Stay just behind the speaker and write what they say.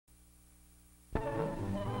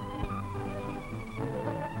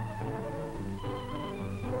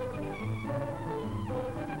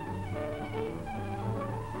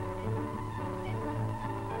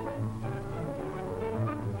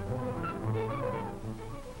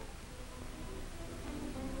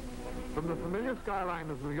From the familiar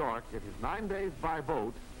skyline of New York, it is 9 days by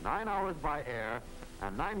boat, 9 hours by air,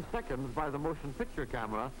 and 9 seconds by the motion picture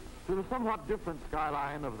camera to the somewhat different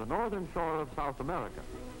skyline of the northern shore of South America.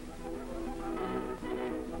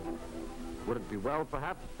 Would it be well,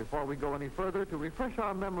 perhaps, before we go any further, to refresh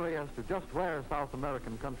our memory as to just where South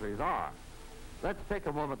American countries are? Let's take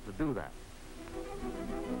a moment to do that.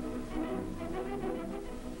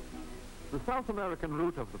 The South American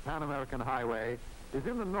route of the Pan American Highway is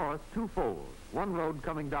in the north twofold. One road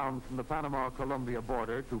coming down from the Panama-Colombia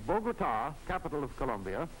border to Bogota, capital of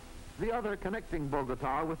Colombia, the other connecting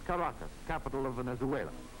Bogota with Caracas, capital of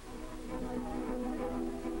Venezuela.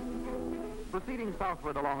 Proceeding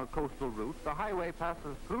southward along a coastal route, the highway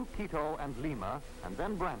passes through Quito and Lima and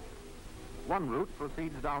then branches. One route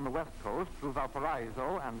proceeds down the west coast through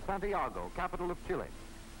Valparaiso and Santiago, capital of Chile,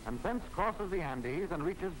 and thence crosses the Andes and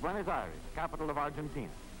reaches Buenos Aires, capital of Argentina.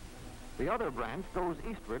 The other branch goes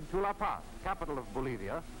eastward to La Paz, capital of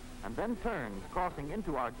Bolivia, and then turns, crossing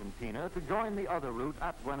into Argentina to join the other route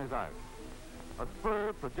at Buenos Aires. A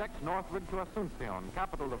spur projects northward to Asunción,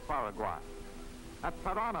 capital of Paraguay. At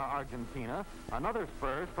Parana, Argentina, another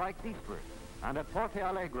spur strikes eastward, and at Porto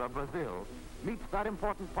Alegre, Brazil, meets that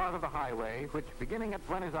important part of the highway which, beginning at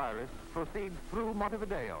Buenos Aires, proceeds through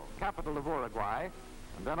Montevideo, capital of Uruguay,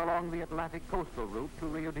 and then along the Atlantic coastal route to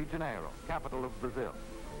Rio de Janeiro, capital of Brazil.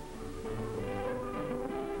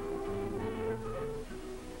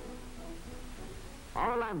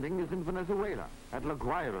 Our landing is in Venezuela, at La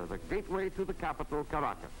Guaira, the gateway to the capital,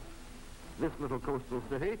 Caracas. This little coastal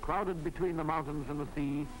city, crowded between the mountains and the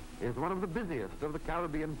sea, is one of the busiest of the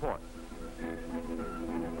Caribbean ports.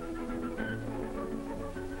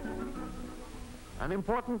 An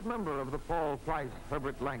important member of the Paul Price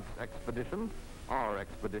Herbert Lanks expedition, our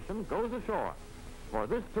expedition, goes ashore, for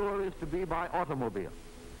this tour is to be by automobile.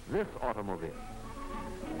 This automobile.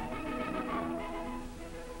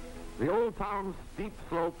 The old town's steep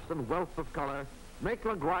slopes and wealth of color make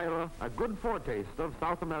La Guaira a good foretaste of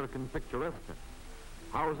South American picturesqueness.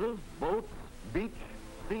 Houses, boats, beach,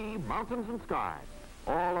 sea, mountains, and sky,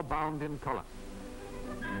 all abound in color.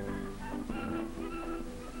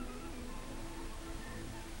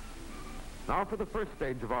 Now for the first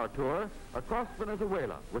stage of our tour, across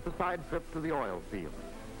Venezuela with a side trip to the oil fields.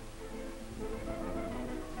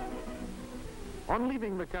 On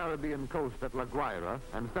leaving the Caribbean coast at La Guaira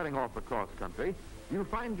and setting off across country, you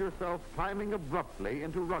find yourself climbing abruptly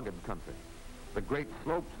into rugged country. The great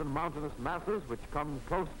slopes and mountainous masses which come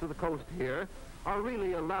close to the coast here are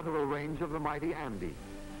really a lateral range of the mighty Andes.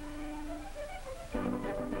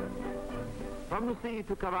 From the sea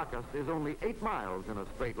to Caracas is only 8 miles in a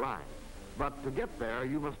straight line, but to get there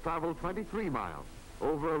you must travel 23 miles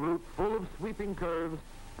over a route full of sweeping curves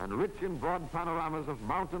and rich in broad panoramas of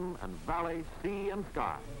mountain and valley, sea and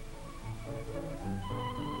sky.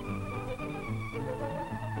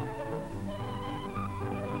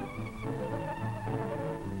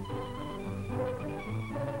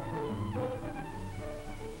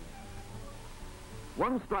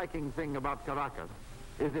 One striking thing about Caracas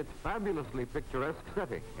is its fabulously picturesque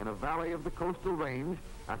setting in a valley of the coastal range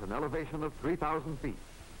at an elevation of 3,000 feet.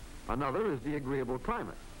 Another is the agreeable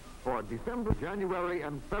climate. For December, January,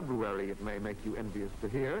 and February, it may make you envious to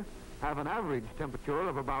hear, have an average temperature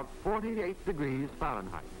of about 48 degrees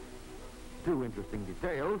Fahrenheit. Two interesting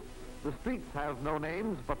details: the streets have no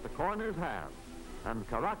names, but the corners have. And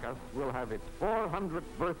Caracas will have its 400th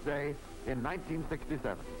birthday in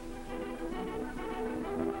 1967.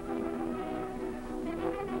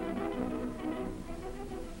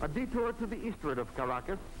 A detour to the eastward of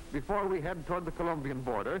Caracas, before we head toward the Colombian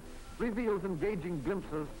border, reveals engaging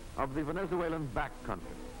glimpses of the Venezuelan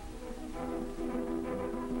backcountry.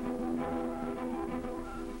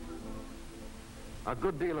 A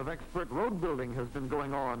good deal of expert road building has been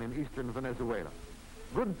going on in eastern Venezuela.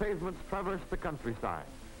 Good pavements traverse the countryside,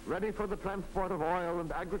 ready for the transport of oil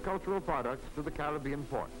and agricultural products to the Caribbean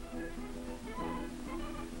ports.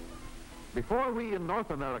 Before we in North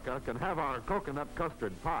America can have our coconut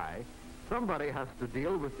custard pie, somebody has to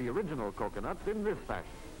deal with the original coconuts in this fashion.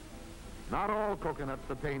 Not all coconuts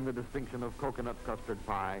attain the distinction of coconut custard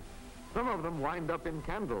pie. Some of them wind up in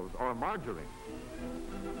candles or margarine.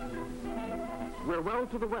 We're well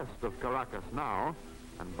to the west of Caracas now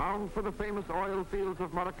and bound for the famous oil fields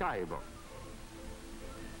of Maracaibo.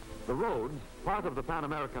 The roads, part of the Pan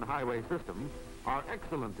American Highway system, are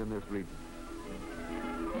excellent in this region.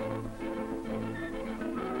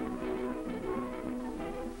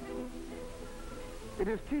 It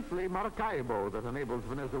is chiefly Maracaibo that enables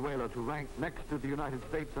Venezuela to rank next to the United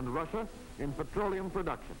States and Russia in petroleum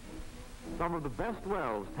production. Some of the best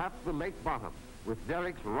wells tap the lake bottom, with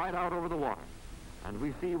derricks right out over the water. And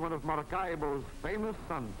we see one of Maracaibo's famous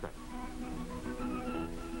sunsets.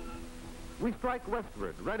 We strike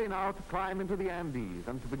westward, ready now to climb into the Andes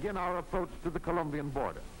and to begin our approach to the Colombian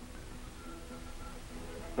border.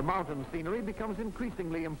 The mountain scenery becomes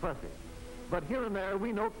increasingly impressive, but here and there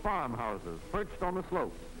we note farmhouses perched on the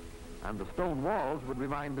slopes, and the stone walls would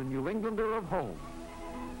remind the New Englander of home.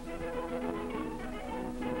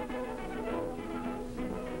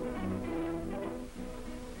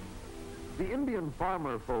 The Indian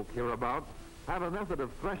farmer folk hereabouts have a method of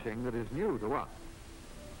threshing that is new to us.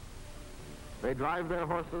 They drive their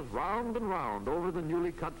horses round and round over the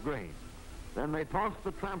newly cut grain. Then they toss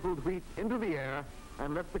the trampled wheat into the air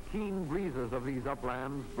and let the keen breezes of these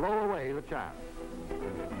uplands blow away the chaff.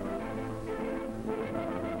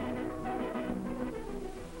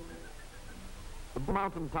 The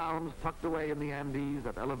mountain towns tucked away in the Andes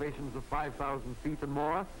at elevations of 5,000 feet and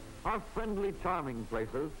more are friendly, charming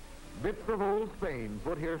places, bits of old Spain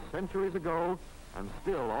put here centuries ago and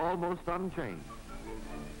still almost unchanged.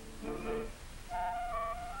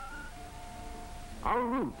 Our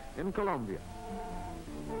route in Colombia.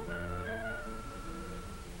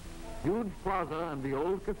 Huge plaza and the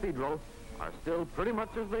old cathedral are still pretty much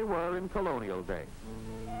as they were in colonial days.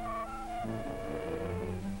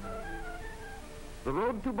 The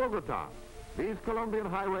road to Bogota. These Colombian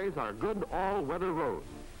highways are good all-weather roads,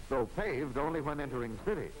 though paved only when entering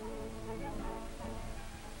cities.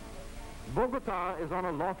 Bogota is on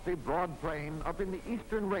a lofty, broad plain up in the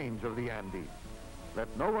eastern range of the Andes. Let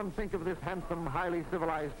no one think of this handsome, highly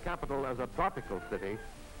civilized capital as a tropical city.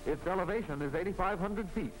 Its elevation is 8,500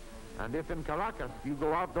 feet, and if in Caracas you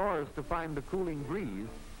go outdoors to find a cooling breeze,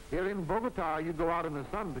 here in Bogota you go out in the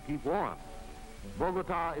sun to keep warm.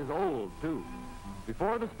 Bogota is old, too.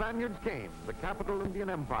 Before the Spaniards came, the capital Indian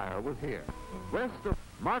Empire was here. West of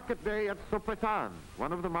Market Day at Sopetan,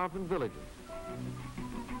 one of the mountain villages.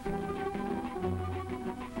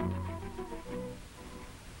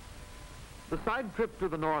 The side trip to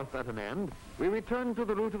the north at an end, we return to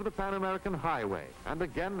the route of the Pan American Highway and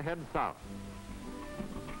again head south.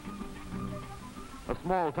 A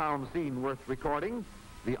small town scene worth recording,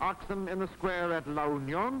 the oxen in the square at La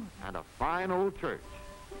Union, and a fine old church.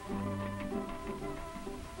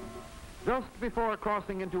 Just before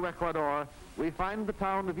crossing into Ecuador, we find the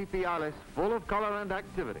town of Ipiales full of color and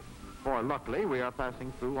activity, for luckily we are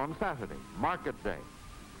passing through on Saturday, Market Day.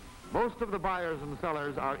 Most of the buyers and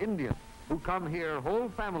sellers are Indians, who come here, whole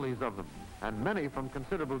families of them, and many from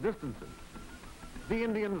considerable distances. The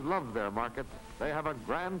Indians love their markets. They have a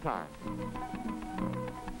grand time.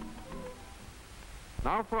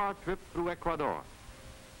 Now for our trip through Ecuador.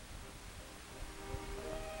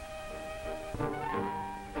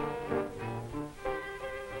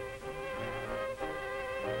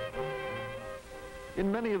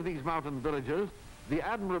 In many of these mountain villages, the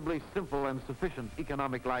admirably simple and sufficient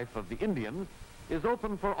economic life of the Indians is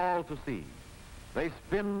open for all to see. They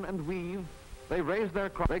spin and weave, they raise their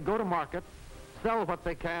crops, they go to market, sell what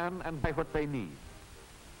they can and buy what they need.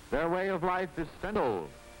 Their way of life is old,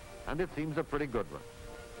 and it seems a pretty good one.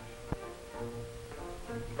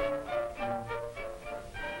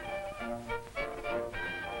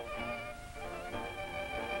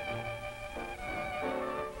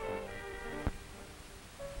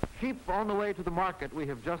 Sheep on the way to the market we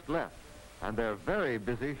have just left, and they're very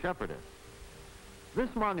busy shepherdess.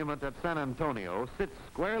 This monument at San Antonio sits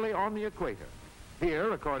squarely on the equator.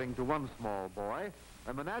 Here, according to one small boy,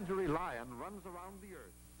 a menagerie lion runs around the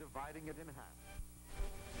earth, dividing it in half.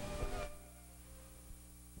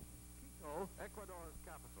 Quito, Ecuador's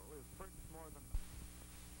capital, is perched more than...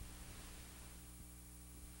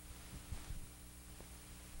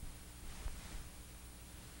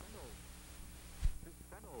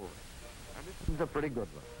 And this is a pretty good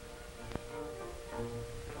one.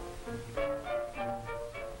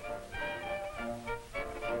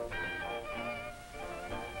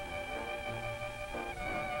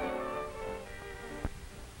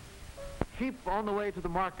 Sheep on the way to the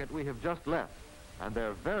market we have just left, and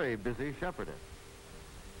they're very busy shepherdess.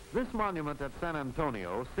 This monument at San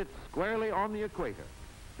Antonio sits squarely on the equator.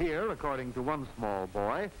 Here, according to one small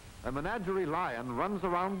boy, a menagerie lion runs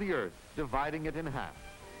around the earth, dividing it in half.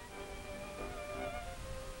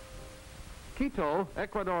 Quito,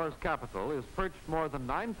 Ecuador's capital, is perched more than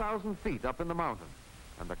 9,000 feet up in the mountains,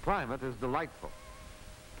 and the climate is delightful.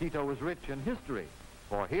 Quito was rich in history,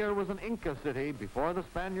 for here was an Inca city before the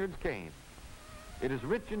Spaniards came. It is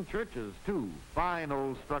rich in churches, too, fine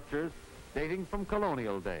old structures dating from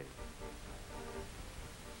colonial days.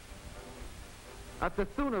 At the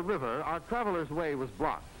Thuna River, our traveler's way was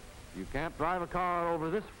blocked, You can't drive a car over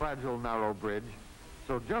this fragile, narrow bridge.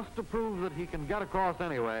 So just to prove that he can get across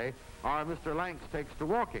anyway, our Mr. Lanks takes to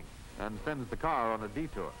walking and sends the car on a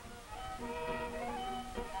detour.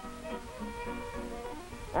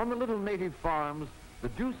 On the little native farms, the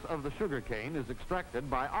juice of the sugar cane is extracted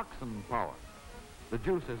by oxen power. The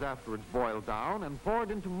juice is afterwards boiled down and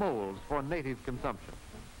poured into molds for native consumption.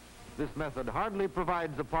 This method hardly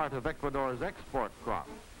provides a part of Ecuador's export crop.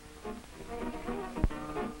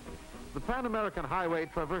 The Pan American Highway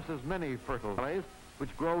traverses many fertile valleys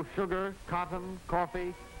which grow sugar, cotton,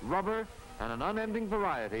 coffee, rubber, and an unending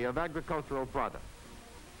variety of agricultural products.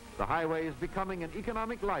 The highway is becoming an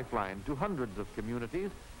economic lifeline to hundreds of communities,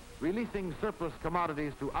 releasing surplus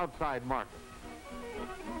commodities to outside markets.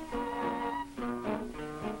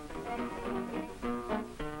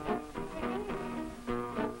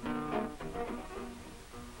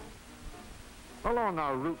 Along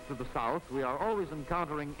our route to the south, we are always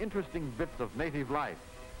encountering interesting bits of native life,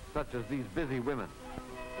 such as these busy women.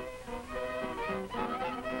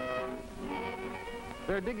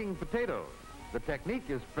 They're digging potatoes. The technique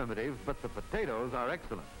is primitive, but the potatoes are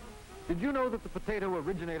excellent. Did you know that the potato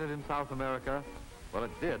originated in South America? Well,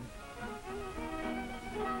 it did.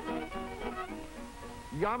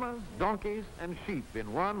 Llamas, donkeys, and sheep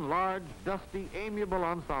in one large, dusty, amiable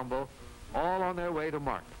ensemble, all on their way to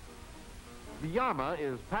market. The llama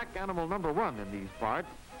is pack animal number one in these parts,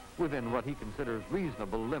 within what he considers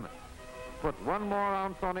reasonable limits. Put one more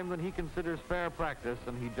ounce on him than he considers fair practice,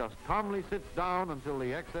 and he just calmly sits down until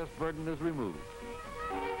the excess burden is removed.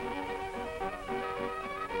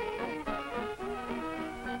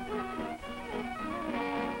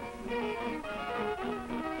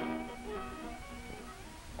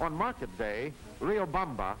 On market day,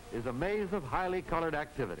 Riobamba is a maze of highly colored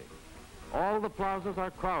activity. All the plazas are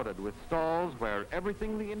crowded with stalls where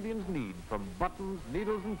everything the Indians need, from buttons,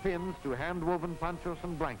 needles, and pins to hand-woven ponchos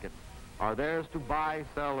and blankets, are theirs to buy,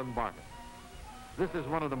 sell, and barter. This is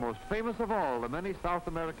one of the most famous of all the many South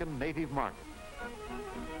American native markets.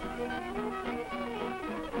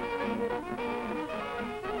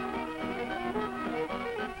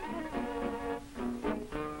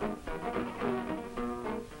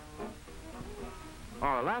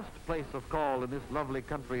 Our last place of call in this lovely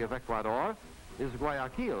country of Ecuador is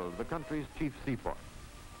Guayaquil, the country's chief seaport.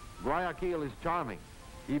 Guayaquil is charming,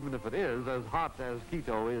 even if it is as hot as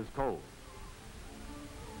Quito is cold.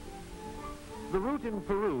 The route in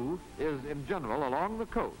Peru is, in general, along the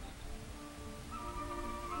coast.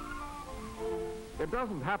 It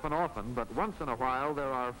doesn't happen often, but once in a while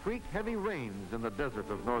there are freak heavy rains in the desert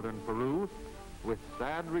of northern Peru, with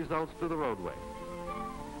sad results to the roadway.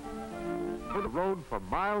 The road for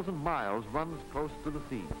miles and miles runs close to the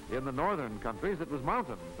sea. In the northern countries, it was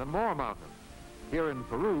mountains and more mountains. Here in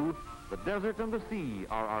Peru, the desert and the sea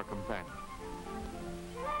are our companions.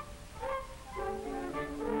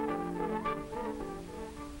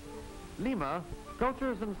 Lima,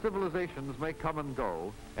 cultures and civilizations may come and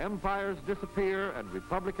go, empires disappear, and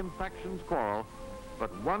republican factions quarrel,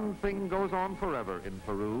 but one thing goes on forever in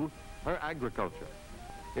Peru, her agriculture.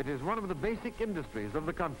 It is one of the basic industries of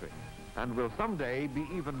the country, and will someday be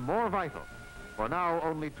even more vital, for now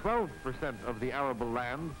only 12% of the arable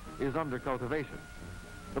land is under cultivation.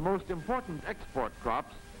 The most important export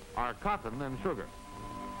crops are cotton and sugar.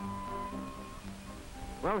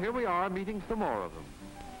 Well, here we are meeting some more of them.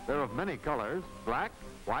 They're of many colors, black,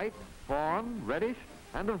 white, fawn, reddish,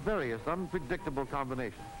 and of various unpredictable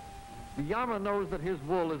combinations. The llama knows that his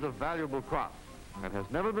wool is a valuable crop and has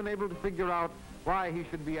never been able to figure out why he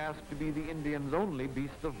should be asked to be the Indian's only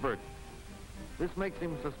beast of burden. This makes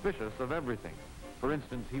him suspicious of everything. For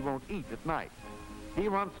instance, he won't eat at night. He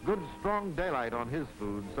wants good, strong daylight on his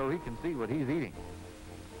food so he can see what he's eating.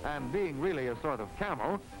 And being really a sort of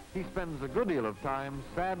camel, he spends a good deal of time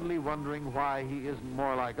sadly wondering why he isn't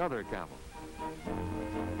more like other camels.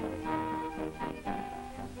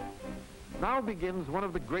 Now begins one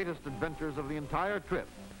of the greatest adventures of the entire trip,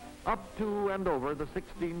 up to and over the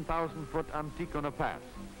 16,000-foot Anticona Pass,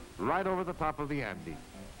 right over the top of the Andes.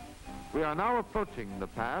 We are now approaching the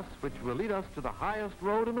pass, which will lead us to the highest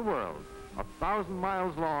road in the world, 1,000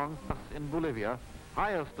 miles long, in Bolivia,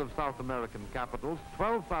 highest of South American capitals,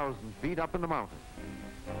 12,000 feet up in the mountains.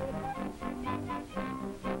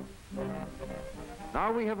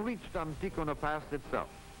 Now we have reached Anticona Pass itself.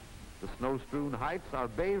 The snow-strewn heights are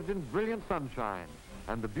bathed in brilliant sunshine,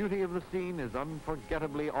 and the beauty of the scene is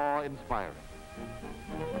unforgettably awe-inspiring.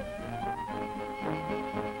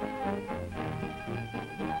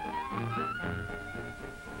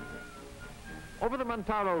 Over the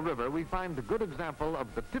Mantaro River, we find a good example of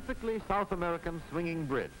the typically South American swinging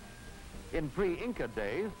bridge. In pre-Inca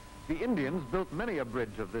days, The Indians built many a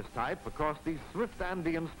bridge of this type across these swift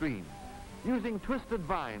Andean streams, using twisted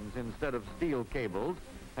vines instead of steel cables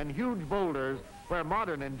and huge boulders where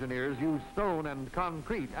modern engineers use stone and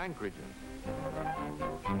concrete anchorages.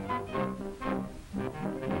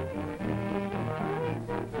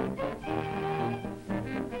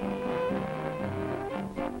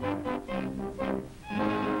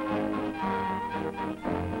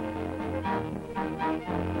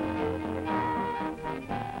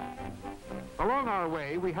 Along our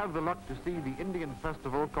way, we have the luck to see the Indian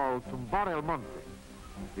festival called Tumbar el Monte.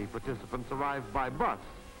 The participants arrived by bus,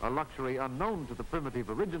 a luxury unknown to the primitive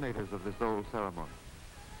originators of this old ceremony.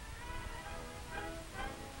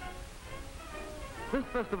 This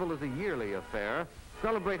festival is a yearly affair,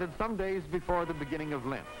 celebrated some days before the beginning of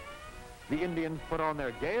Lent. The Indians put on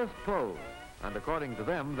their gayest clothes, and according to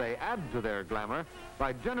them, they add to their glamour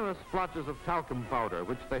by generous splotches of talcum powder,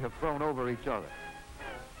 which they have thrown over each other.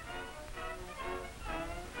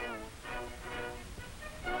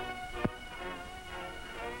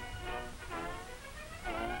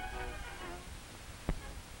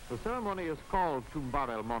 The ceremony is called Tumbar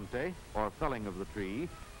el Monte, or felling of the tree,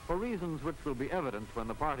 for reasons which will be evident when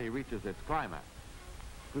the party reaches its climax.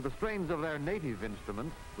 To the strains of their native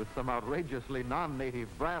instruments, with some outrageously non-native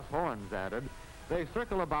brass horns added, they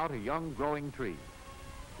circle about a young growing tree.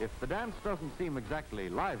 If the dance doesn't seem exactly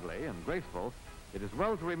lively and graceful, it is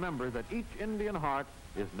well to remember that each Indian heart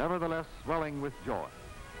is nevertheless swelling with joy.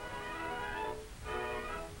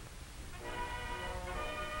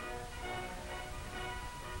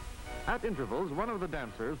 At intervals, one of the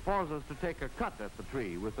dancers pauses to take a cut at the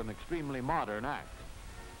tree with an extremely modern axe.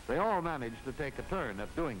 They all manage to take a turn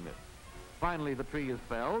at doing this. Finally, the tree is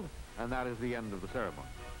felled, and that is the end of the ceremony.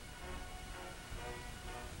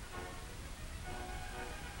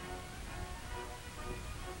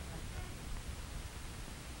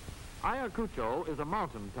 Ayacucho is a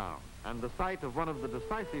mountain town and the site of one of the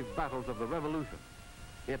decisive battles of the Revolution.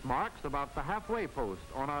 It marks about the halfway post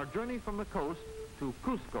on our journey from the coast to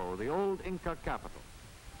Cusco, the old Inca capital.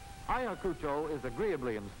 Ayacucho is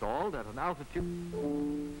agreeably installed at an altitude.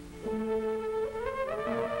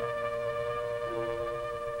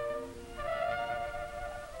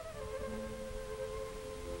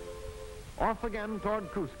 Off again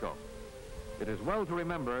toward Cusco. It is well to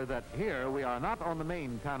remember that here we are not on the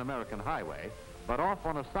main Pan-American highway, but off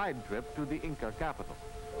on a side trip to the Inca capital.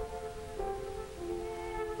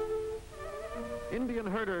 Indian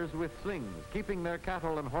herders with slings, keeping their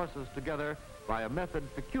cattle and horses together by a method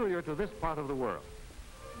peculiar to this part of the world.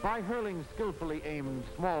 By hurling skillfully aimed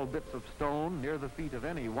small bits of stone near the feet of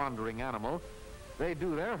any wandering animal, they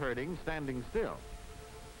do their herding standing still.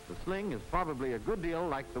 The sling is probably a good deal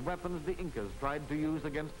like the weapons the Incas tried to use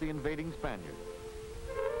against the invading Spaniards.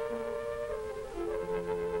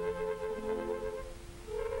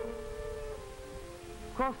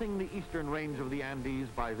 Crossing the eastern range of the Andes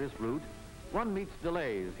by this route, one meets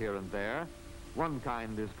delays here and there. One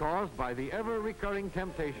kind is caused by the ever-recurring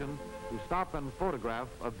temptation to stop and photograph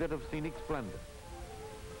a bit of scenic splendor.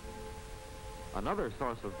 Another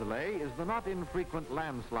source of delay is the not infrequent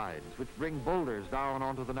landslides, which bring boulders down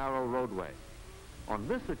onto the narrow roadway. On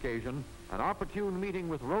this occasion, an opportune meeting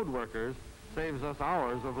with road workers saves us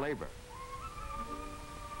hours of labor.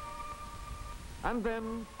 And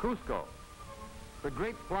then Cusco. The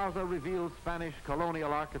great plaza reveals Spanish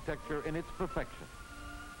colonial architecture in its perfection.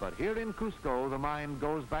 But here in Cusco, the mind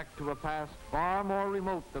goes back to a past far more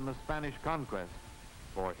remote than the Spanish conquest,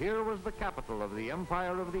 for here was the capital of the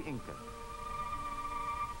Empire of the Incas.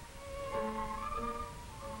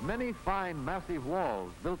 Many fine, massive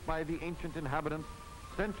walls built by the ancient inhabitants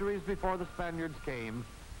centuries before the Spaniards came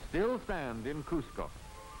still stand in Cusco.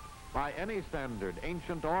 By any standard,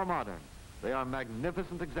 ancient or modern, they are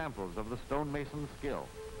magnificent examples of the stonemason's skill.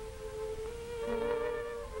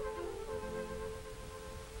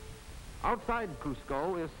 Outside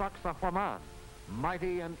Cusco is Sacsayhuaman,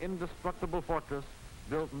 mighty and indestructible fortress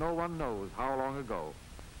built no one knows how long ago.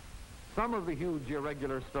 Some of the huge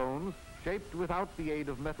irregular stones, shaped without the aid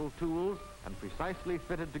of metal tools and precisely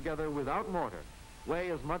fitted together without mortar,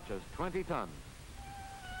 weigh as much as 20 tons.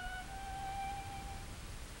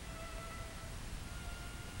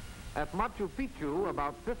 At Machu Picchu,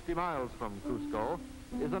 about 50 miles from Cusco,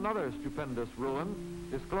 is another stupendous ruin,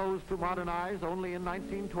 disclosed to modern eyes only in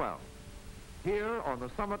 1912. Here, on the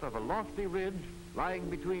summit of a lofty ridge, lying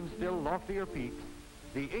between still loftier peaks,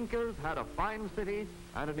 the Incas had a fine city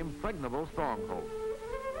and an impregnable stronghold.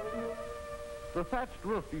 The thatched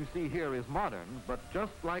roof you see here is modern, but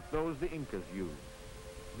just like those the Incas used.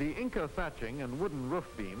 The Inca thatching and wooden roof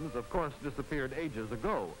beams, of course, disappeared ages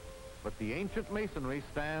ago, but the ancient masonry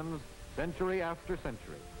stands century after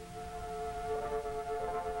century.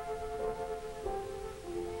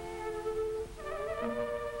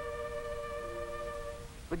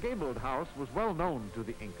 The gabled house was well known to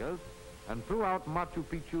the Incas, and throughout Machu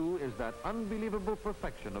Picchu is that unbelievable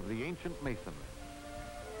perfection of the ancient masonry.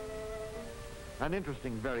 An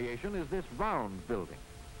interesting variation is this round building,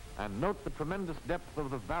 and note the tremendous depth of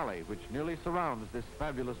the valley which nearly surrounds this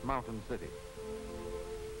fabulous mountain city.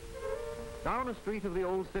 Down a street of the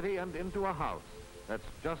old city and into a house. That's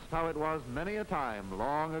just how it was many a time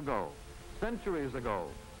long ago, centuries ago,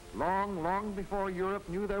 long, long before Europe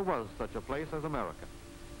knew there was such a place as America.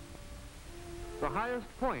 The highest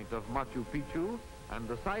point of Machu Picchu and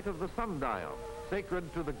the site of the sundial,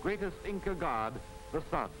 sacred to the greatest Inca god, the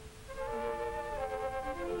sun.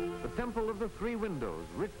 The Temple of the Three Windows,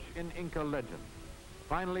 rich in Inca legend.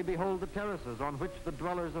 Finally, behold the terraces on which the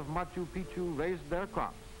dwellers of Machu Picchu raised their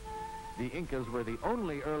crops. The Incas were the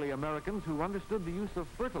only early Americans who understood the use of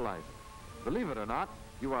fertilizer. Believe it or not,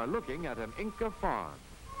 you are looking at an Inca farm.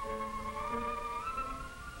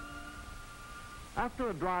 After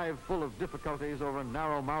a drive full of difficulties over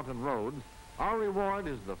narrow mountain roads, our reward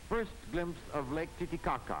is the first glimpse of Lake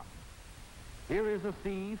Titicaca. Here is a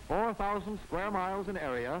sea 4,000 square miles in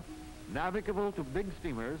area, navigable to big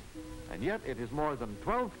steamers, and yet it is more than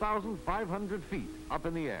 12,500 feet up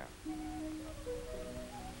in the air.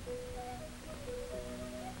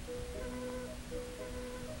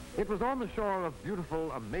 It was on the shore of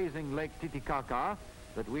beautiful, amazing Lake Titicaca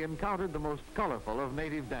that we encountered the most colorful of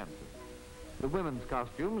native dances. The women's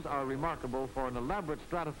costumes are remarkable for an elaborate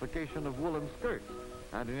stratification of woolen skirts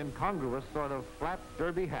and an incongruous sort of flat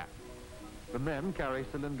derby hat. The men carry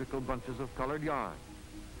cylindrical bunches of colored yarn.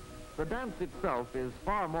 The dance itself is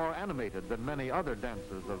far more animated than many other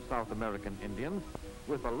dances of South American Indians,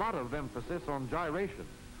 with a lot of emphasis on gyration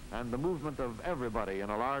and the movement of everybody in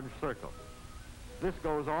a large circle. This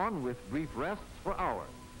goes on with brief rests for hours.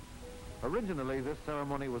 Originally, this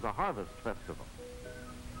ceremony was a harvest festival.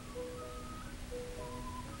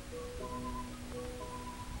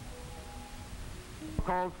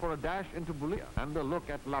 Calls for a dash into Bolivia and a look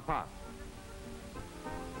at La Paz.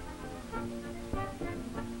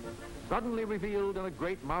 Suddenly revealed in a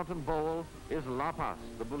great mountain bowl is La Paz,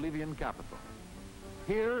 the Bolivian capital.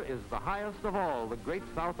 Here is the highest of all the great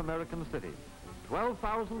South American cities,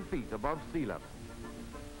 12,000 feet above sea level.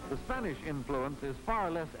 The Spanish influence is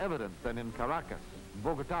far less evident than in Caracas,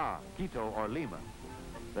 Bogota, Quito, or Lima.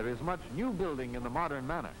 There is much new building in the modern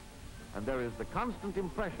manner, and there is the constant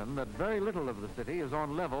impression that very little of the city is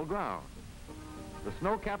on level ground. The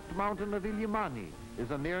snow-capped mountain of Illimani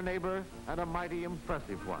is a near neighbor and a mighty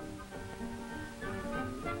impressive one.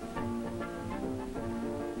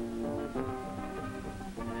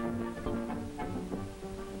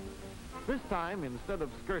 This time, instead of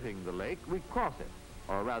skirting the lake, we cross it,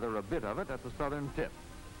 or rather a bit of it, at the southern tip.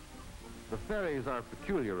 The ferries are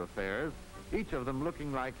peculiar affairs, each of them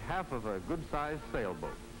looking like half of a good-sized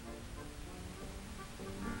sailboat.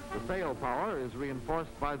 The sail power is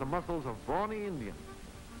reinforced by the muscles of brawny Indians.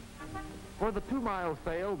 For the 2-mile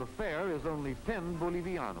sail, the fare is only 10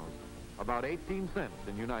 bolivianos, about 18 cents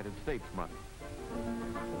in United States money.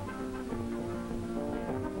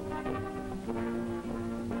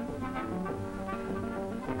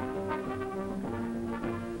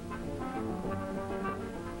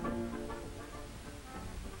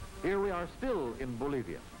 Here we are still in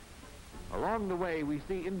Bolivia. Along the way, we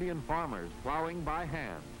see Indian farmers plowing by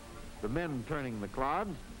hand, the men turning the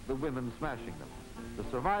clods, the women smashing them. The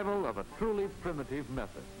survival of a truly primitive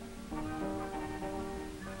method.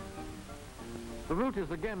 The route is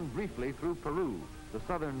again briefly through Peru, the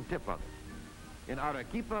southern tip of it. In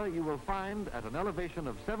Arequipa, you will find, at an elevation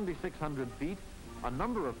of 7,600 feet, a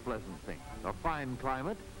number of pleasant things: a fine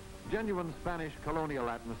climate, genuine Spanish colonial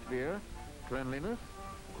atmosphere, cleanliness,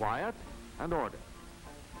 quiet, and order.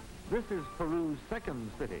 This is Peru's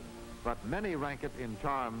second city, but many rank it in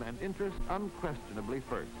charm and interest unquestionably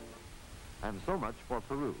first. And so much for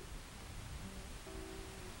Peru.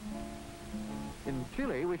 In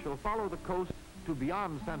Chile, we shall follow the coast to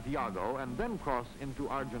beyond Santiago and then cross into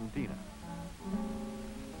Argentina.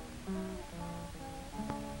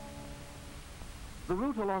 The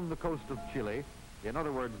route along the coast of Chile, in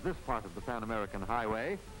other words, this part of the Pan American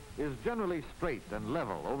Highway, is generally straight and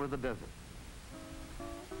level over the desert.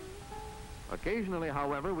 Occasionally,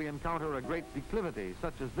 however, we encounter a great declivity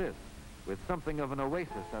such as this, with something of an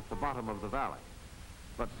oasis at the bottom of the valley.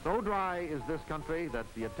 But so dry is this country that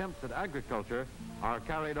the attempts at agriculture are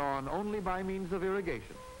carried on only by means of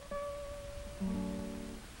irrigation.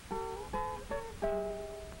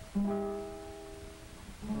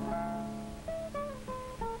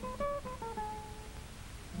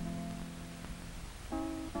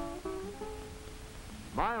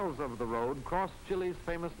 Miles of the road cross Chile's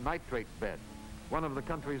famous nitrate bed, one of the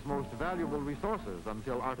country's most valuable resources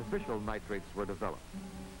until artificial nitrates were developed.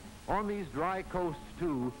 On these dry coasts,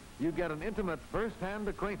 too, you get an intimate first-hand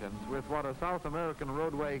acquaintance with what a South American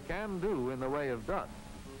roadway can do in the way of dust.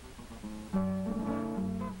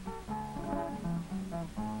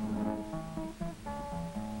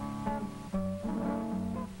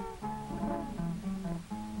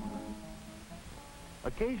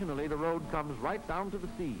 Occasionally, the road comes right down to the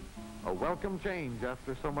sea, a welcome change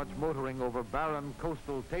after so much motoring over barren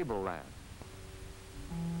coastal tableland.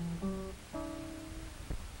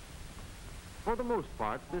 For the most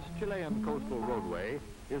part, this Chilean coastal roadway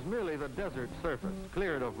is merely the desert surface,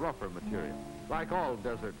 cleared of rougher material. Like all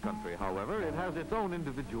desert country, however, it has its own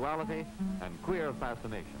individuality and queer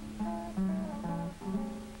fascination.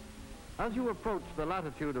 As you approach the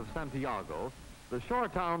latitude of Santiago, the shore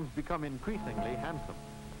towns become increasingly handsome.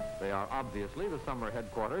 They are obviously the summer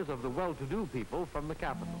headquarters of the well-to-do people from the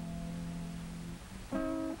capital.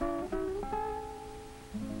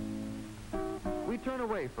 We turn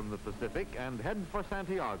away from the Pacific and head for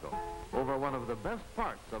Santiago, over one of the best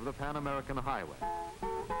parts of the Pan American Highway.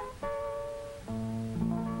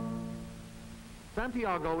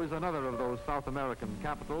 Santiago is another of those South American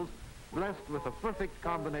capitals blessed with a perfect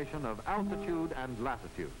combination of altitude and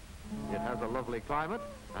latitude. It has a lovely climate,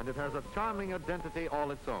 and it has a charming identity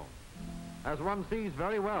all its own. As one sees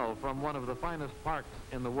very well from one of the finest parks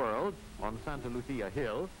in the world, on Santa Lucia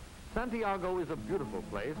Hill, Santiago is a beautiful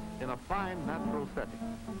place in a fine natural setting.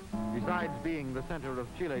 Besides being the center of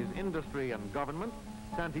Chile's industry and government,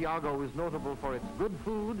 Santiago is notable for its good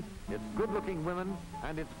food, its good-looking women,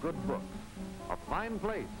 and its good books. A fine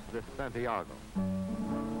place, this Santiago.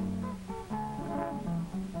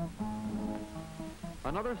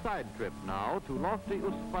 Another side trip now to lofty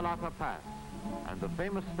Uspallata Pass and the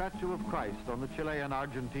famous statue of Christ on the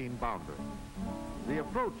Chilean-Argentine boundary. The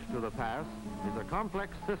approach to the pass is a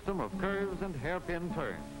complex system of curves and hairpin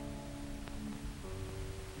turns.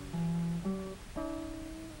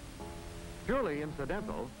 Purely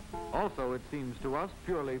incidental, also it seems to us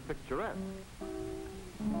purely picturesque.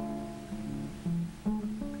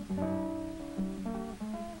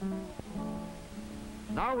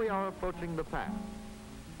 Now we are approaching the pass.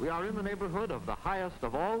 We are in the neighborhood of the highest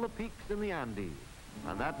of all the peaks in the Andes,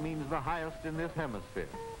 and that means the highest in this hemisphere.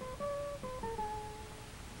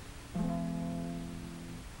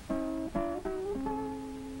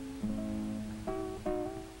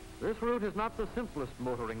 This route is not the simplest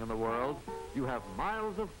motoring in the world. You have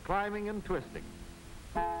miles of climbing and twisting.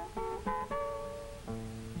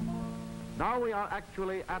 Now we are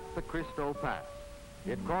actually at the Cristo Pass.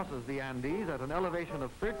 It crosses the Andes at an elevation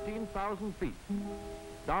of 13,000 feet.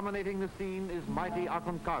 Dominating the scene is mighty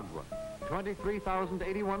Aconcagua,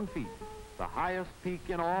 23,081 feet, the highest peak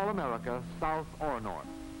in all America, south or north.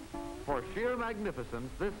 For sheer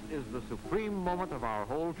magnificence, this is the supreme moment of our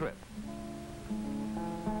whole trip.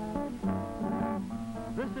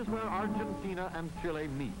 This is where Argentina and Chile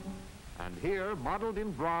meet. And here, modeled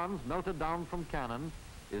in bronze melted down from cannon,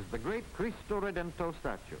 is the great Cristo Redentor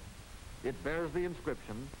statue. It bears the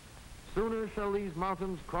inscription, "Sooner shall these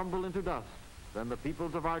mountains crumble into dust than the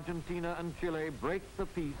peoples of Argentina and Chile break the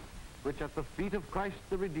peace which at the feet of Christ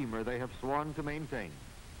the Redeemer they have sworn to maintain."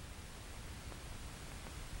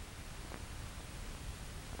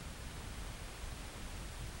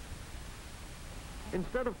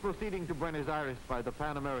 Instead of proceeding to Buenos Aires by the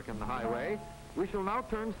Pan American Highway, we shall now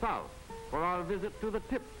turn south for our visit to the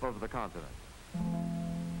tip of the continent.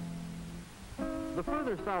 The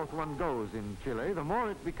further south one goes in Chile, the more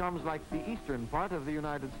it becomes like the eastern part of the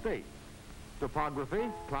United States. Topography,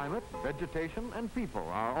 climate, vegetation, and people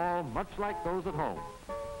are all much like those at home.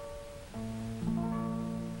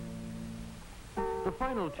 The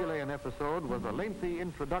final Chilean episode was a lengthy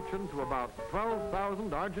introduction to about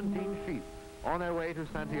 12,000 Argentine sheep on their way to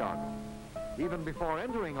Santiago. Even before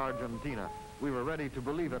entering Argentina, we were ready to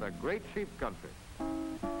believe it a great sheep country.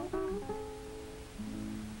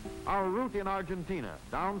 Our route in Argentina,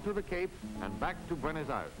 down to the Cape and back to Buenos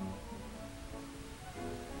Aires.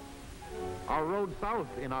 Our road south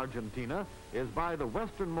in Argentina is by the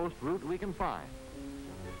westernmost route we can find.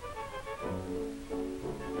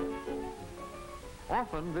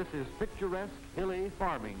 Often this is picturesque, hilly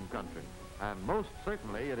farming country, and most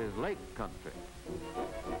certainly it is lake country.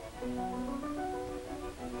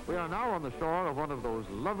 We are now on the shore of one of those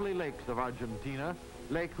lovely lakes of Argentina,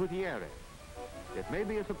 Lake Gutierrez. It may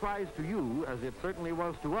be a surprise to you, as it certainly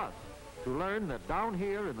was to us, to learn that down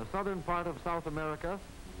here in the southern part of South America,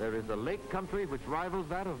 there is a lake country which rivals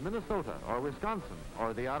that of Minnesota or Wisconsin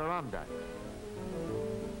or the Adirondacks.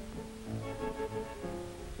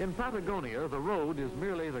 In Patagonia, the road is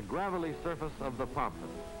merely the gravelly surface of the Pampas.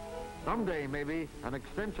 Someday, maybe, an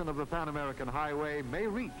extension of the Pan American Highway may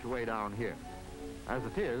reach way down here. As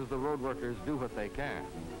it is, the road workers do what they can.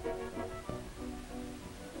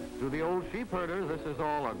 To the old sheep herder, this is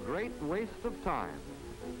all a great waste of time.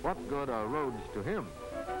 What good are roads to him?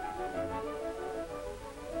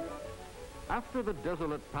 After the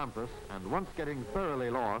desolate Pampas, and once getting thoroughly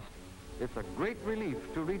lost, it's a great relief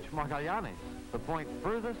to reach Magallanes, the point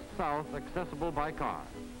furthest south accessible by car.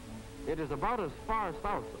 It is about as far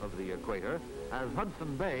south of the equator as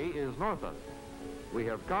Hudson Bay is north of it. We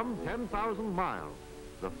have come 10,000 miles,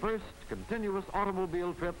 the first continuous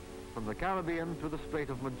automobile trip from the Caribbean to the Strait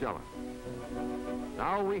of Magellan.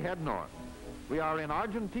 Now we head north. We are in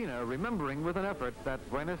Argentina, remembering with an effort that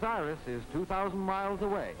Buenos Aires is 2,000 miles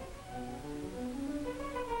away.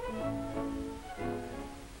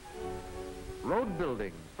 Road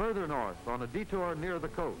building further north on a detour near the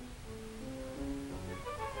coast.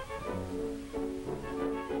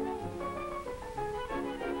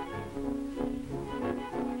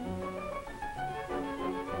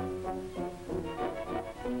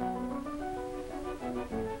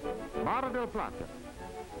 Mar del Plata.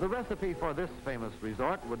 The recipe for this famous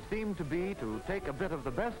resort would seem to be to take a bit of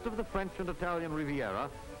the best of the French and Italian Riviera,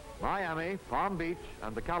 Miami, Palm Beach,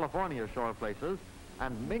 and the California shore places,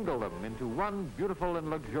 and mingle them into one beautiful and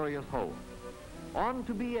luxurious whole. On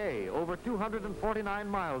to BA, over 249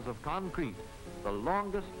 miles of concrete, the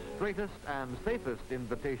longest, straightest, and safest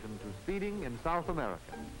invitation to speeding in South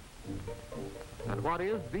America. And what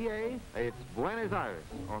is BA? It's Buenos Aires,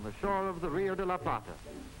 on the shore of the Rio de la Plata,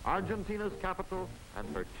 Argentina's capital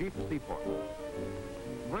and her chief seaport.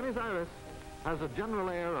 Buenos Aires has a general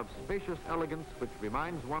air of spacious elegance which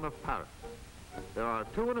reminds one of Paris. There are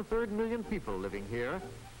 2.25 million people living here,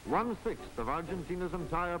 1/6 of Argentina's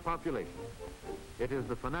entire population. It is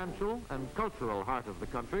the financial and cultural heart of the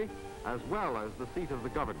country, as well as the seat of the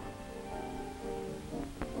government.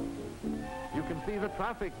 You can see the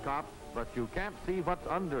traffic cop, but you can't see what's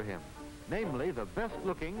under him, namely the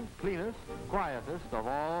best-looking, cleanest, quietest of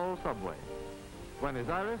all subways. Buenos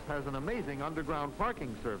Aires has an amazing underground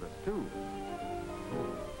parking service, too.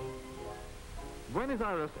 Buenos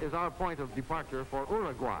Aires is our point of departure for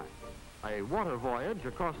Uruguay, a water voyage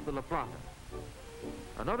across the La Plata.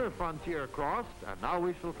 Another frontier crossed, and now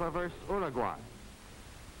we shall traverse Uruguay.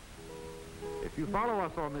 If you follow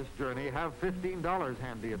us on this journey, have $15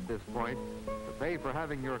 handy at this point to pay for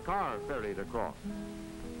having your car ferried across.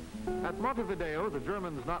 At Montevideo, the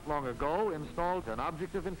Germans not long ago installed an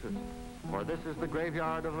object of interest, for this is the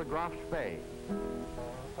graveyard of the Graf Spee.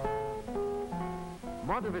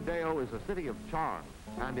 Montevideo is a city of charm,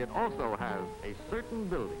 and it also has a certain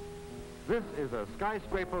building. This is a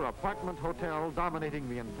skyscraper apartment hotel dominating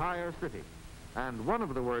the entire city, and one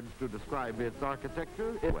of the words to describe its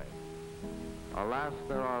architecture is way. Alas,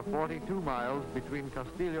 there are 42 miles between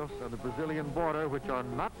Castillos and the Brazilian border which are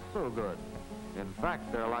not so good. In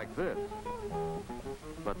fact, they're like this.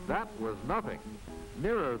 But that was nothing.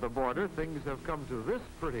 Nearer the border, things have come to this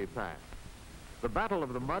pretty pass. The Battle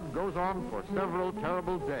of the Mud goes on for several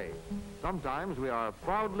terrible days. Sometimes we are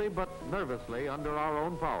proudly but nervously under our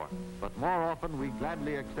own power, but more often we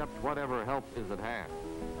gladly accept whatever help is at hand.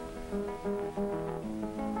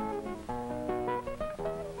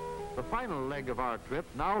 The final leg of our trip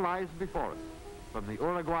now lies before us, from the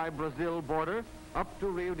Uruguay-Brazil border up to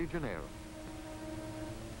Rio de Janeiro.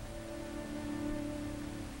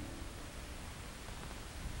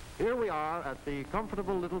 Here we are at the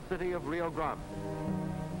comfortable little city of Rio Grande.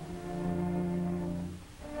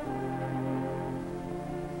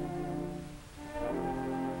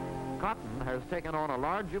 Cotton has taken on a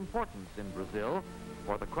large importance in Brazil,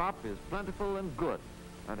 for the crop is plentiful and good,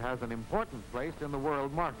 and has an important place in the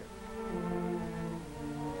world market.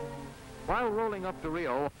 While rolling up to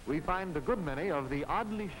Rio, we find a good many of the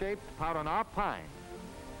oddly shaped Paraná pine.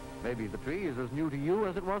 Maybe the tree is as new to you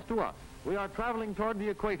as it was to us. We are traveling toward the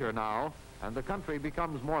equator now, and the country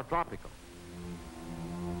becomes more tropical.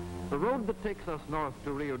 The road that takes us north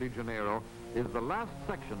to Rio de Janeiro is the last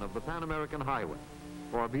section of the Pan American Highway,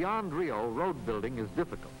 for beyond Rio, road building is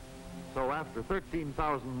difficult. So after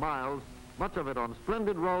 13,000 miles, much of it on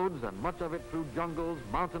splendid roads and much of it through jungles,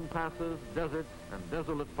 mountain passes, deserts, and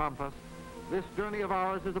desolate pampas, this journey of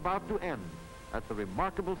ours is about to end at the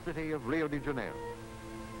remarkable city of Rio de Janeiro.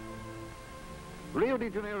 Rio de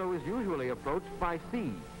Janeiro is usually approached by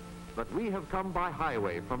sea, but we have come by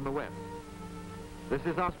highway from the west. This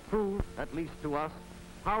is us proof, at least to us,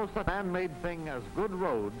 how such a man-made thing as good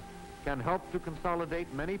roads can help to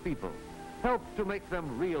consolidate many people, help to make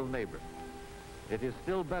them real neighbors. it is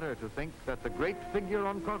still better to think that the great figure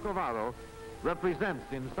on Corcovado represents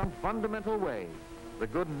in some fundamental way the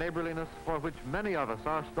good neighborliness for which many of us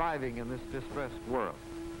are striving in this distressed world.